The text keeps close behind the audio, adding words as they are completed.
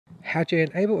how to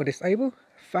enable or disable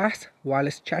fast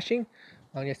wireless charging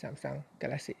on your Samsung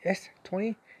Galaxy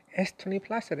S20, S20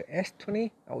 Plus, or the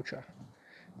S20 Ultra.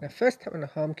 Now first tap on the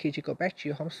home key to go back to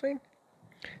your home screen.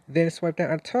 Then swipe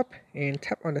down at the top and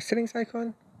tap on the settings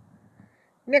icon.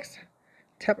 Next,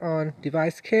 tap on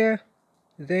device care.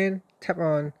 Then tap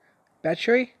on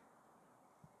battery.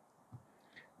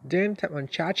 Then tap on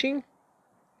charging.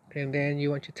 And then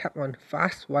you want to tap on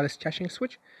fast wireless charging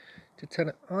switch to turn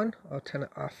it on or turn it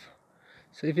off.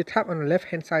 So if you tap on the left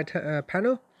hand side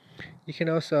panel, you can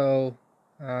also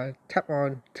tap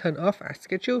on turn off as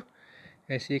schedule,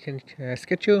 and so you can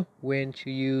schedule when to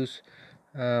use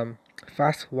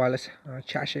fast wireless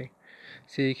charging.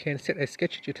 So you can set a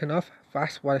schedule to turn off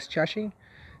fast wireless charging.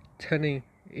 Turning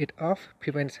it off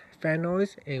prevents fan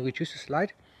noise and reduces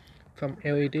light from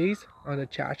LEDs on the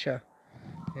charger.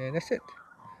 And that's it.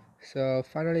 So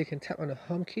finally you can tap on the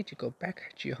home key to go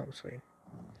back to your home screen.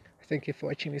 Thank you for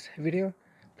watching this video.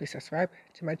 Please subscribe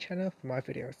to my channel for more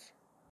videos.